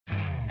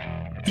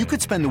You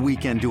could spend the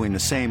weekend doing the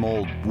same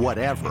old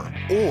whatever,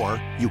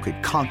 or you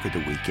could conquer the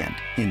weekend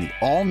in the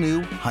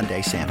all-new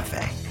Hyundai Santa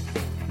Fe.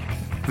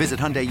 Visit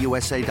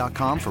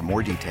HyundaiUSA.com for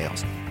more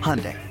details.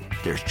 Hyundai,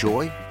 there's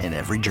joy in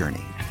every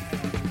journey.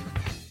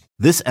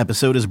 This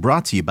episode is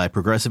brought to you by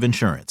Progressive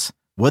Insurance.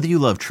 Whether you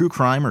love true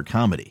crime or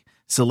comedy,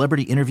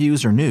 celebrity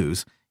interviews or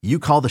news, you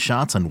call the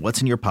shots on what's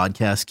in your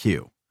podcast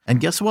queue. And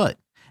guess what?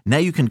 Now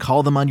you can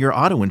call them on your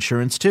auto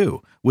insurance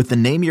too with the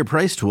Name Your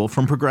Price tool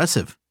from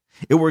Progressive.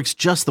 It works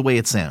just the way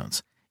it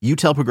sounds. You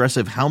tell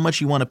Progressive how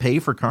much you want to pay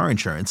for car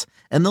insurance,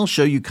 and they'll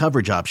show you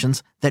coverage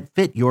options that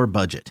fit your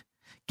budget.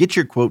 Get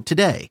your quote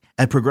today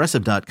at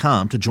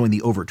Progressive.com to join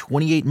the over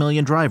 28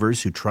 million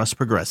drivers who trust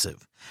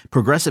Progressive.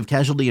 Progressive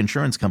Casualty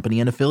Insurance Company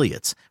and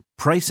Affiliates.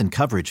 Price and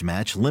coverage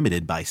match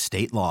limited by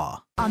state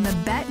law. On the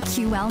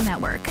BetQL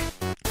Network.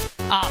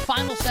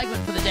 Final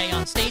segment for the day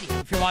on Stadium.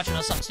 If you're watching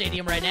us on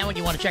Stadium right now and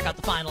you want to check out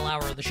the final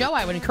hour of the show,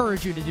 I would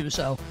encourage you to do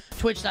so.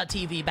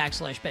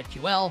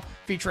 Twitch.tv/BetQL,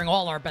 featuring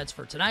all our bets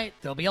for tonight.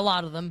 There'll be a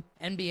lot of them.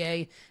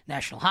 NBA,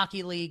 National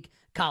Hockey League,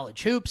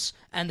 college hoops,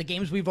 and the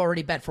games we've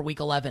already bet for Week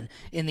 11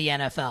 in the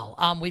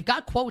NFL. We've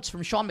got quotes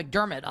from Sean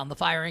McDermott on the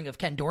firing of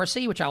Ken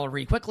Dorsey, which I will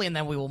read quickly, and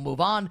then we will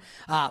move on.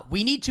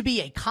 We need to be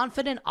a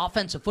confident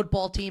offensive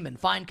football team and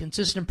find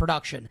consistent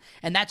production,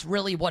 and that's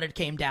really what it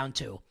came down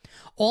to.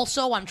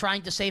 Also, I'm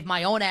trying to save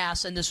my own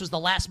ass, and this was the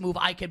last move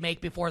I could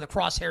make before the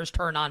crosshairs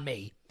turn on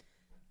me.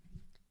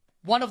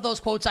 One of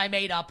those quotes I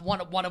made up,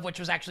 one of which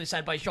was actually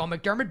said by Sean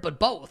McDermott, but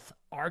both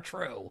are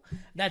true.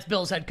 That's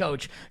Bills head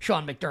coach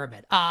Sean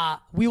McDermott.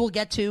 We will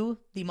get to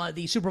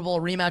the Super Bowl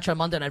rematch on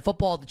Monday Night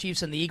Football, the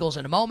Chiefs and the Eagles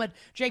in a moment.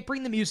 Jake,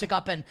 bring the music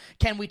up. And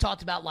Ken, we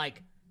talked about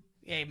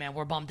hey man,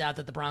 we're bummed out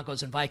that the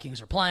Broncos and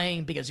Vikings are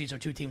playing because these are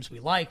two teams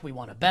we like, we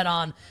want to bet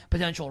on,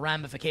 potential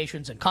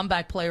ramifications and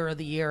comeback player of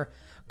the year,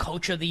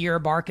 coach of the year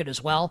market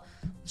as well.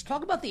 Let's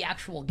talk about the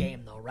actual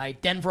game though, right?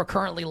 Denver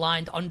currently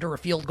lined under a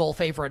field goal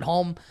favor at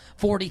home.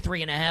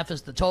 43.5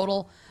 is the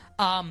total.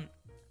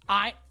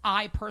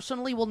 I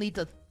personally will need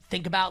to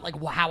think about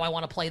how I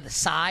want to play the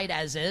side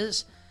as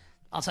is.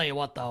 I'll tell you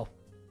what though.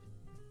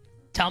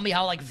 Tell me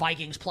how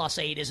Vikings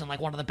 +8 isn't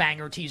one of the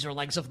banger teaser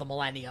legs of the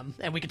millennium,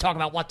 and we can talk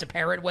about what to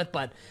pair it with,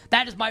 but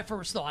that is my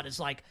first thought is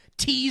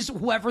tease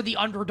whoever the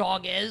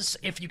underdog is.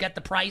 If you get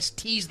the price,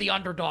 tease the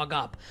underdog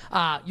up.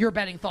 Your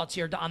betting thoughts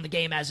here on the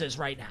game as is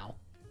right now.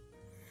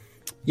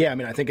 Yeah, I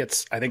mean, I think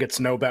it's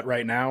no bet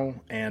right now,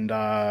 and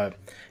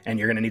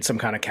you're going to need some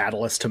kind of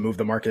catalyst to move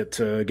the market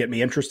to get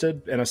me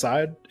interested in a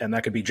side, and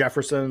that could be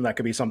Jefferson, that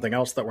could be something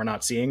else that we're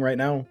not seeing right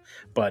now.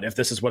 But if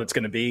this is what it's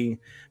going to be,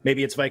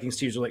 maybe it's Vikings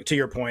Tuesday. To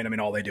your point, I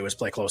mean, all they do is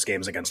play close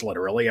games against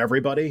literally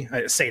everybody.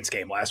 Saints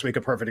game last week,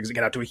 a perfect example.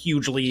 Get out to a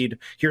huge lead.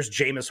 Here's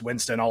Jameis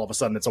Winston. All of a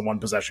sudden, it's a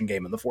one-possession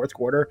game in the fourth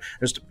quarter.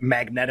 Just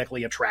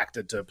magnetically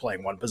attracted to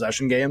playing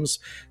one-possession games.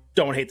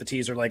 Don't hate the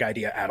teaser leg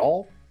idea at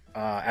all.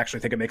 Actually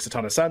think it makes a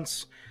ton of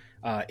sense.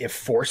 If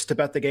forced to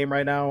bet the game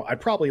right now, I'd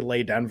probably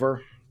lay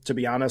Denver, to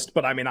be honest.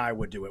 But I mean, I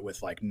would do it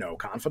with no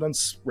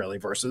confidence, really,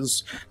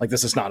 versus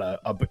this is not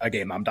a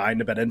game I'm dying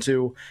to bet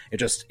into.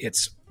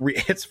 It's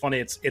funny.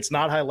 It's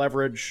not high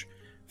leverage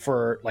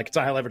for it's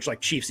not high leverage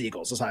like Chiefs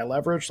Eagles is high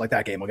leverage.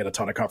 That game will get a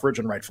ton of coverage,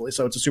 and rightfully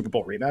so. It's a Super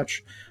Bowl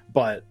rematch.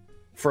 But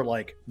for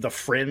the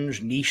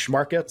fringe niche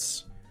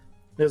markets,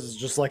 this is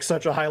just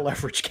such a high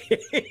leverage game.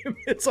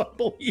 It's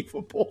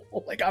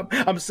unbelievable.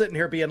 I'm sitting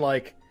here being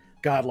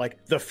God,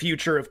 the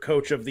future of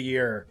coach of the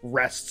year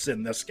rests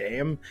in this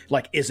game.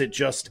 Is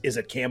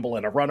it Campbell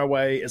in a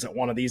runaway? Is it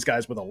one of these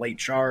guys with a late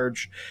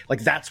charge?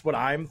 That's what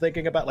I'm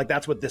thinking about.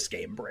 That's what this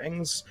game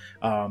brings.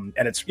 And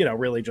it's,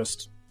 really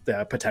just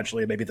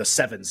potentially maybe the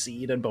 7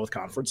 seed in both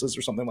conferences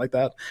or something like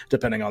that,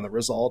 depending on the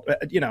result.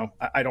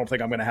 I don't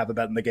think I'm going to have a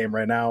bet in the game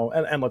right now.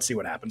 And let's see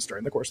what happens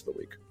during the course of the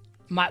week.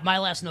 My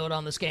last note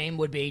on this game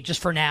would be,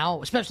 just for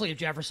now, especially if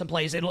Jefferson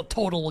plays,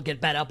 total will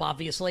get bet up,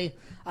 obviously.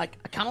 I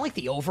kind of like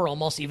the over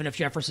almost, even if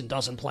Jefferson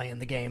doesn't play in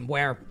the game,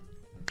 where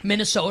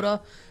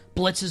Minnesota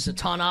blitzes a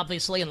ton,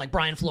 obviously, and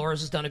Brian Flores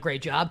has done a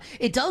great job.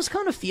 It does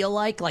kind of feel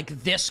like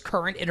this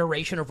current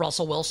iteration of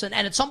Russell Wilson,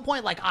 and at some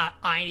point,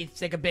 I need to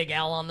take a big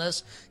L on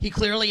this. He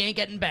clearly ain't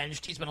getting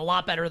benched. He's been a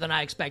lot better than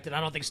I expected. I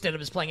don't think Stidham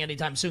is playing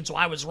anytime soon, so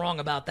I was wrong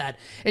about that.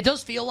 It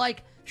does feel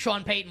like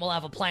Sean Payton will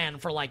have a plan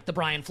for the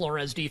Brian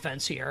Flores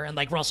defense here,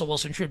 and Russell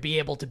Wilson should be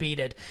able to beat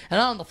it. And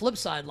on the flip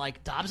side,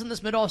 Dobbs and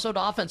this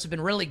Minnesota offense have been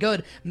really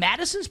good.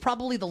 Madison's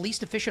probably the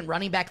least efficient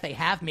running back they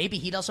have. Maybe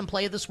he doesn't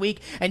play this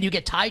week, and you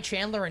get Ty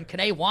Chandler and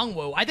Kene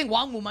Nwangwu. I think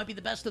Nwangwu might be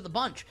the best of the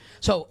bunch.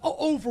 So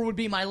over would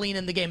be my lean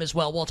in the game as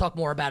well. We'll talk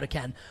more about it,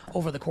 Ken,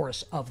 over the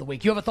course of the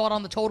week. You have a thought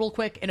on the total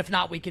quick? And if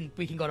not, we can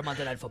go to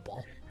Monday Night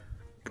Football.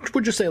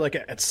 Would you say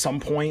at some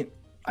point,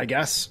 I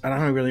guess, and I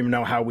don't really even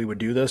know how we would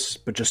do this,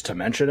 but just to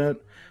mention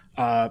it,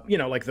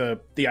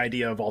 the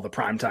idea of all the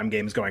primetime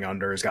games going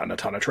under has gotten a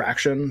ton of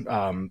traction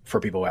for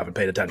people who haven't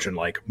paid attention.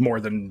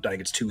 More than, I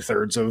think it's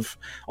 2/3 of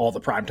all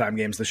the primetime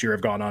games this year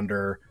have gone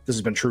under. This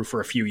has been true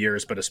for a few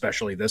years, but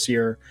especially this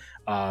year.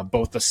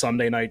 Both the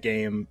Sunday night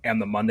game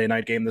and the Monday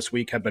night game this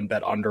week have been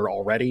bet under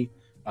already.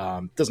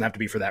 Doesn't have to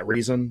be for that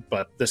reason,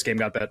 but this game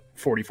got bet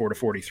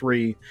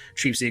 44-43.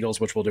 Chiefs Eagles,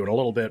 which we'll do in a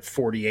little bit,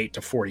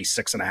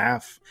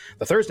 48-46.5.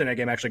 The Thursday night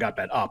game actually got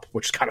bet up,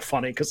 which is kind of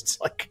funny because it's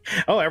like,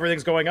 oh,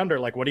 everything's going under.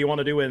 Like, what do you want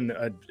to do in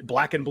a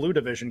black and blue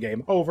division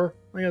game? Over.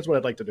 I mean, that's what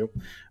I'd like to do.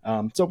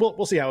 So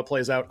we'll see how it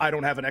plays out. I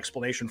don't have an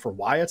explanation for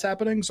why it's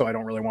happening, so I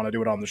don't really want to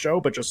do it on the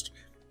show, but just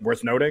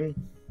worth noting,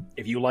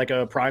 if you like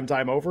a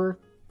primetime over,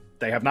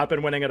 they have not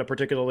been winning at a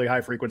particularly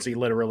high frequency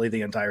literally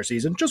the entire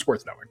season. Just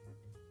worth knowing.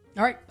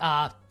 All right.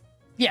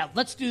 Yeah,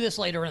 let's do this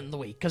later in the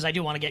week because I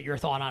do want to get your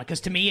thought on it. Because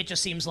to me, it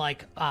just seems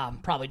like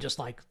probably just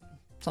like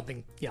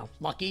something,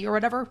 lucky or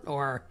whatever,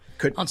 or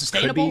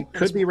unsustainable.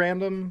 Could be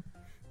random.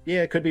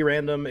 Yeah, it could be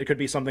random. It could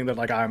be something that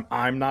like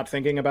I'm not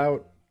thinking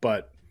about,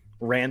 but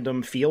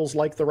random feels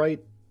like the right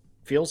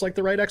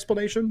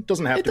explanation.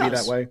 Doesn't have to be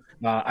that way.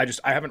 I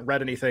haven't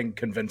read anything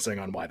convincing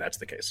on why that's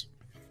the case.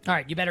 All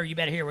right, you better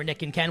hear where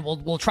Nick and Ken.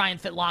 We'll try and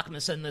fit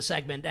LOCKMAS in this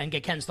segment and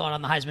get Ken's thought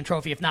on the Heisman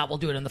Trophy. If not, we'll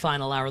do it in the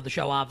final hour of the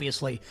show,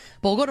 obviously.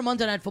 But we'll go to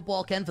Monday Night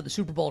Football, Ken, for the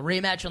Super Bowl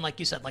rematch. And like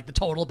you said, like the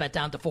total bet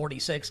down to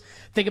 46.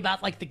 Think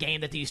about like the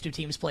game that these two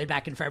teams played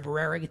back in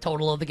February. The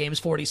total of the game is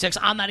 46.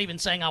 I'm not even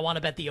saying I want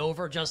to bet the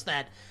over, just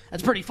that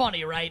that's pretty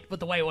funny, right? With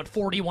the way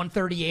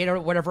 41-38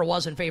 or whatever it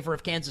was in favor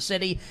of Kansas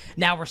City.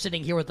 Now we're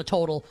sitting here with the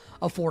total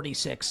of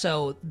 46.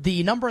 So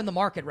the number in the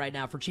market right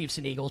now for Chiefs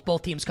and Eagles,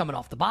 both teams coming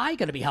off the bye,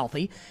 going to be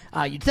healthy,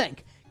 you'd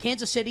think.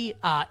 Kansas City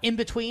in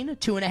between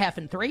 2.5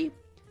 and 3.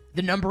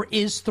 The number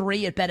is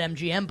 3 at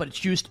BetMGM, but it's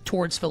juiced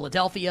towards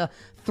Philadelphia.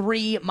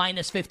 3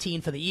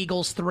 -15 for the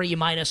Eagles. 3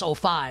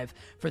 -05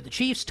 for the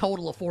Chiefs.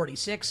 Total of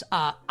 46.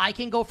 I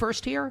can go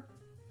first here.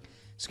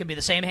 It's going to be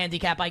the same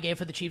handicap I gave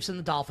for the Chiefs and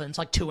the Dolphins,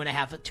 like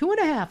 2.5.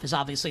 2.5 is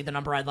obviously the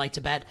number I'd like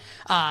to bet.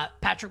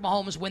 Patrick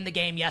Mahomes win the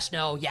game, yes,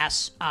 no,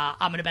 yes.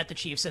 I'm going to bet the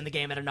Chiefs in the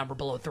game at a number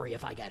below 3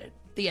 if I get it.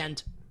 The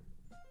end.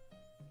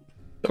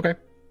 Okay.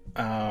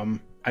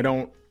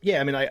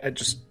 I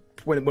just,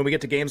 when we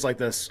get to games like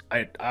this,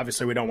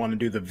 obviously we don't want to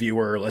do the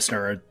viewer,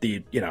 listener,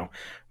 we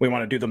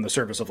want to do them the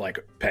service of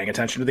like paying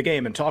attention to the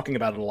game and talking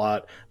about it a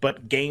lot.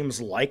 But games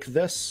like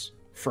this,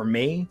 for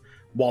me,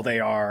 while they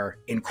are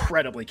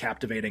incredibly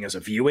captivating as a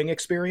viewing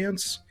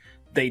experience,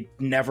 they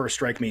never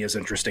strike me as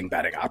interesting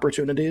betting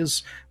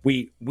opportunities.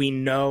 We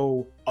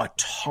know a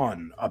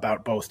ton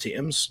about both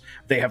teams.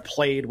 They have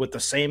played with the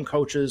same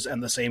coaches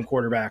and the same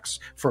quarterbacks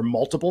for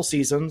multiple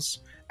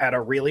seasons at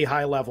a really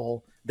high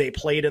level. They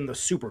played in the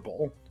Super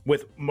Bowl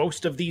with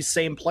most of these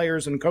same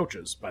players and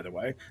coaches, by the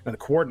way. Now, the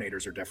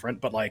coordinators are different,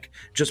 but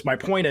just my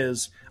point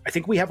is, I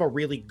think we have a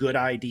really good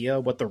idea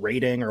what the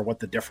rating or what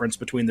the difference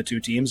between the two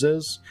teams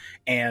is.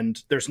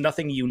 And there's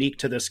nothing unique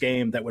to this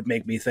game that would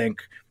make me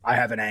think I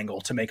have an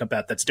angle to make a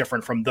bet that's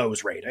different from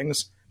those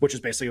ratings, which is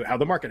basically how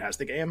the market has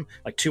the game.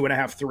 Like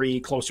 2.5, 3,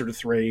 closer to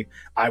 3.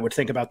 I would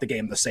think about the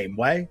game the same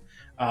way.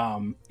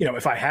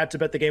 If I had to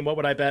bet the game, what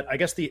would I bet? I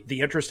guess the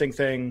interesting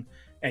thing,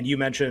 and you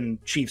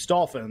mentioned Chiefs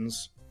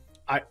Dolphins,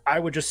 I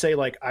would just say,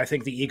 I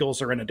think the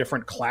Eagles are in a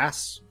different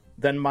class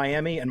than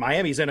Miami, and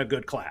Miami's in a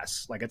good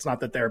class. It's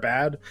not that they're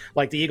bad.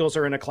 The Eagles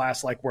are in a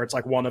class where it's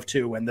one of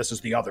two, and this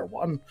is the other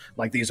one.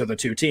 These are the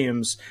two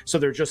teams. So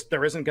there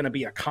isn't going to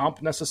be a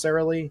comp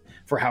necessarily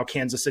for how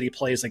Kansas City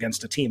plays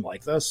against a team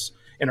like this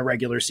in a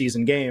regular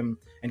season game.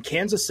 And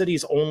Kansas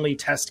City's only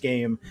test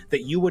game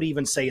that you would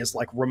even say is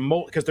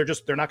remote, because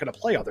they're not going to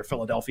play other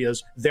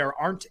Philadelphias. There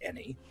aren't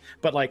any.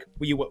 But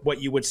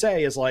what you would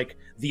say is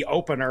the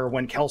opener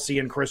when Kelsey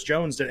and Chris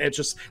Jones did. It's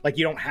just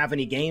you don't have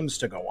any games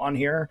to go on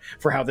here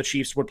for how the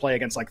Chiefs would play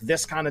against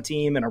this kind of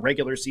team in a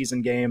regular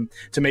season game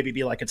to maybe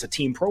be it's a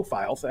team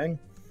profile thing.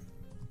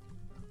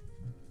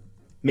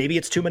 Maybe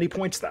it's too many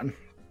points then,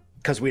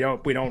 because we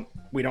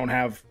don't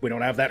have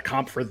that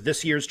comp for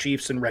this year's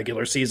Chiefs in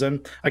regular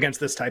season against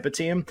this type of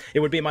team.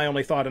 It would be my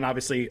only thought, and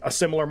obviously a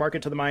similar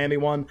market to the Miami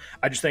one.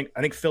 I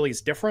think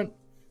Philly's different,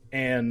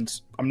 and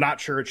I'm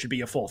not sure it should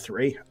be a full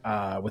 3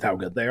 with how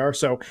good they are.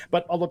 So,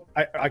 but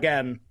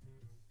again,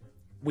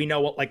 we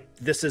know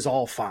this is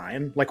all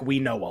fine. We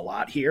know a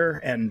lot here,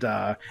 and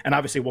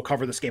obviously we'll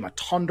cover this game a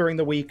ton during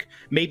the week.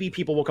 Maybe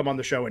people will come on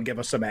the show and give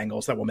us some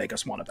angles that will make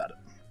us want to bet it.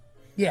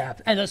 Yeah,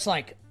 and it's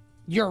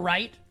you're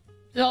right.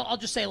 I'll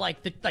just say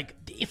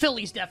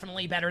Philly's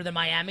definitely better than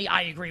Miami.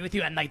 I agree with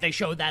you, and they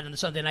showed that in the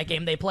Sunday night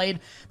game they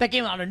played. That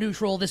game on a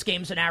neutral. This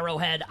game's an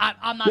Arrowhead.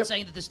 I'm not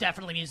saying that this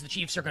definitely means the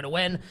Chiefs are going to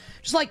win.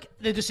 Just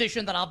the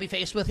decision that I'll be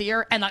faced with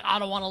here, and I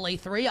don't want to lay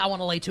 3. I want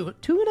to lay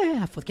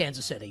 2.5 with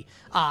Kansas City.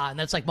 And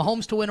that's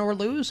Mahomes to win or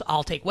lose.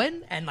 I'll take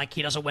win, and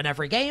he doesn't win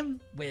every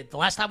game. With the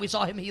last time we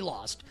saw him, he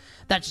lost.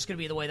 That's just going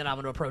to be the way that I'm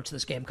going to approach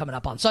this game coming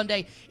up on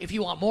Sunday. If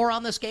you want more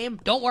on this game,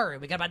 don't worry.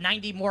 We got about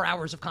 90 more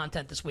hours of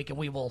content this week, and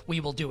we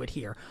will do it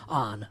here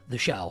on the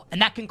show.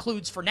 And that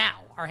concludes for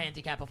now our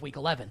handicap of week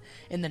 11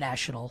 in the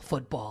National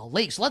Football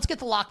League. So let's get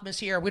the LOCKMAS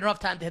here. We don't have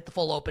time to hit the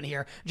full open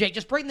here. Jay,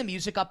 just bring the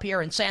music up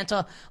here. And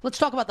Santa, let's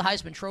talk about the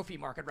Heisman Trophy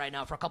market right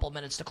now for a couple of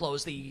minutes to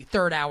close the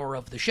third hour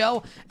of the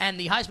show. And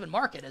the Heisman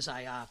market, as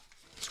I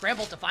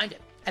scrambled to find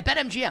it, at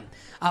BetMGM.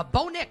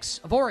 Bo Nix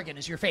of Oregon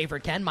is your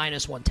favorite, Ken,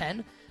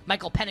 -110.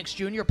 Michael Penix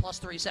Jr. plus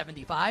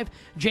 375.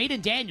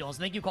 Jaden Daniels,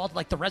 I think you called it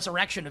like the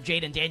resurrection of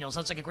Jaden Daniels.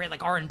 That's like a great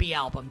like R&B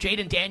album.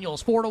 Jaden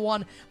Daniels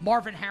 4-1.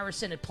 Marvin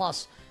Harrison at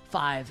plus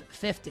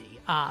 550.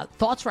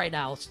 Thoughts right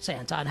now,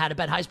 Santa, on how to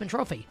bet Heisman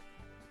Trophy?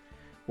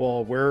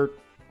 Well,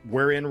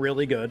 we're in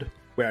really good.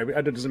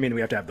 It doesn't mean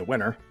we have to have the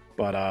winner,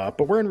 but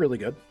we're in really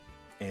good.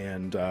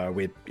 And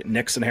we had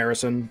Nix and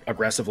Harrison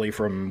aggressively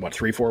from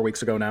 3-4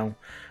 weeks ago now.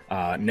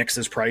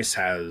 Nix's price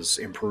has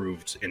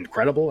improved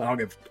incredible. And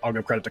I'll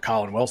give credit to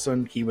Colin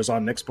Wilson. He was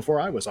on Nix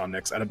before I was on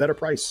Nix at a better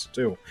price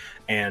too.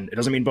 And it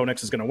doesn't mean Bo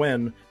Nix is going to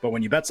win, but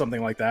when you bet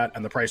something like that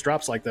and the price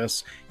drops like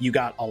this, you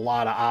got a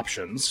lot of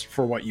options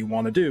for what you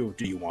want to do.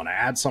 Do you want to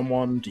add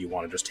someone? Do you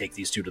want to just take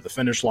these two to the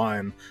finish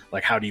line?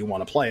 Like, how do you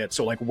want to play it?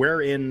 So like,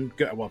 we're in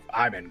good. Well,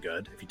 I'm in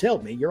good. If you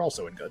tailed me, you're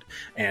also in good.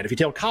 And if you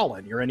tailed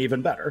Colin, you're in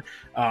even better.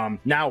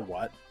 Now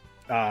what?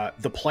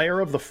 The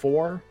player of the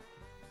four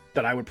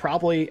that I would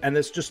probably, and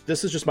this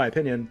is just my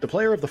opinion, the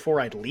player of the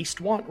four I'd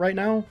least want right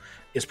now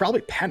is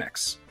probably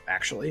Penix,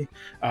 actually.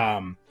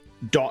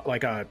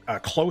 Like a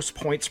close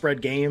point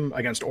spread game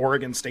against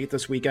Oregon State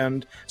this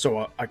weekend,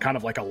 so a kind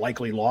of like a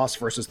likely loss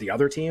versus the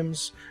other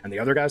teams and the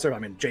other guys there. I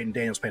mean, Jaden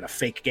Daniels playing a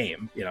fake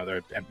game,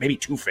 there maybe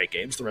 2 fake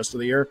games the rest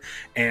of the year,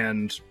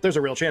 and there's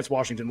a real chance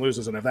Washington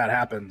loses, and if that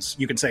happens,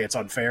 you can say it's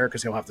unfair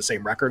because he'll have the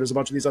same record as a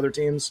bunch of these other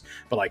teams,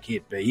 but like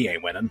he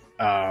ain't winning.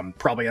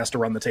 Probably has to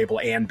run the table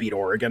and beat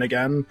Oregon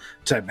again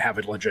to have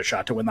a legit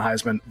shot to win the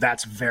Heisman.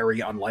 That's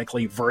very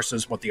unlikely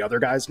versus what the other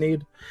guys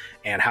need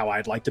and how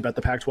I'd like to bet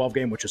the Pac-12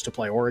 game, which is to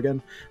play Oregon.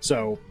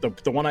 So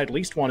the one I'd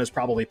least want is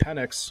probably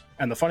Penix.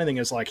 And the funny thing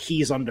is, like,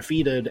 he's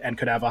undefeated and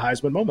could have a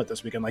Heisman moment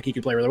this weekend. Like, he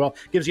could play really well.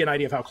 Gives you an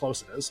idea of how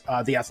close it is.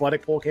 The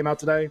Athletic poll came out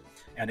today,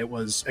 and it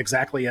was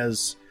exactly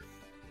as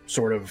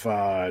sort of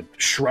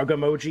shrug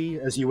emoji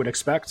as you would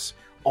expect.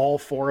 All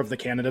 4 of the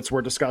candidates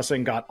we're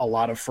discussing got a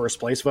lot of first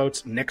place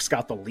votes. Nick's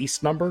got the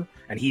least number,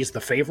 and he's the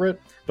favorite.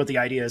 But the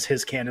idea is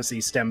his candidacy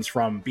stems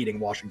from beating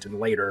Washington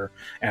later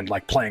and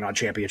like playing on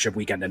championship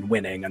weekend and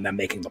winning and then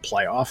making the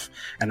playoff.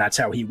 And that's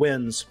how he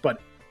wins.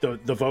 But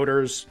the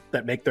voters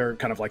that make their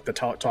kind of like the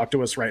talk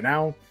to us right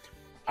now,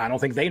 I don't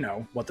think they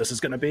know what this is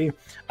going to be.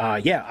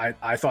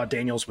 I thought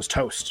Daniels was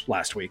toast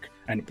last week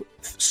and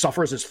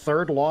suffers his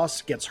 3rd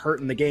loss, gets hurt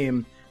in the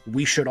game.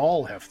 We should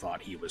all have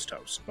thought he was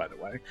toast, by the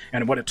way.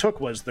 And what it took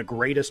was the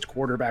greatest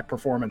quarterback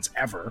performance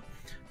ever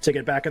to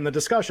get back in the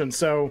discussion.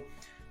 So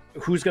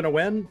who's going to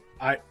win?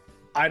 I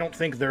don't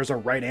think there's a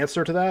right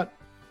answer to that.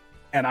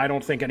 And I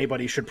don't think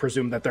anybody should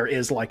presume that there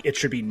is, like, it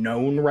should be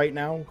known right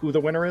now who the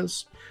winner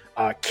is.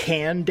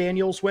 Can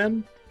Daniels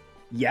win?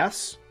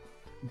 Yes.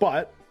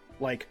 But,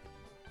 like,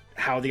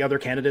 how the other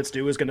candidates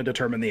do is going to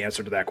determine the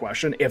answer to that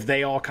question. If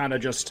they all kind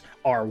of just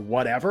are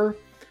whatever,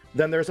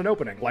 then there's an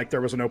opening. Like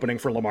there was an opening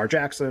for Lamar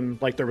Jackson,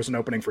 like there was an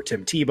opening for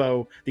Tim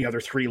Tebow, the other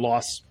 3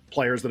 loss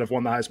players that have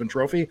won the Heisman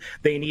Trophy.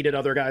 They needed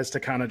other guys to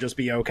kind of just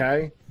be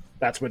okay.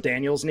 That's what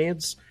Daniels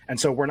needs. And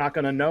so we're not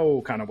going to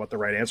know kind of what the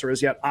right answer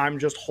is yet. I'm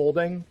just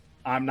holding.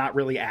 I'm not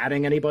really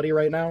adding anybody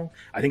right now.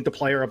 I think the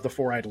player of the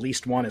 4 I'd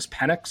least want is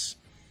Penix.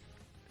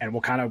 And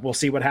we'll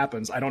see what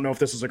happens. I don't know if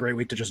this is a great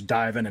week to just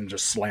dive in and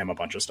just slam a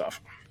bunch of stuff.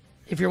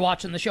 If you're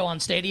watching the show on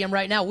Stadium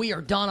right now, we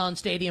are done on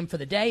Stadium for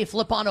the day.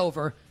 Flip on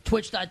over,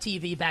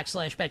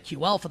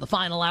 twitch.tv/BetQL for the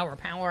final hour,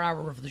 power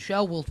hour of the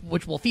show,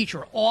 which will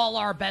feature all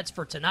our bets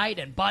for tonight.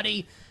 And,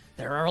 buddy,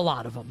 there are a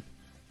lot of them.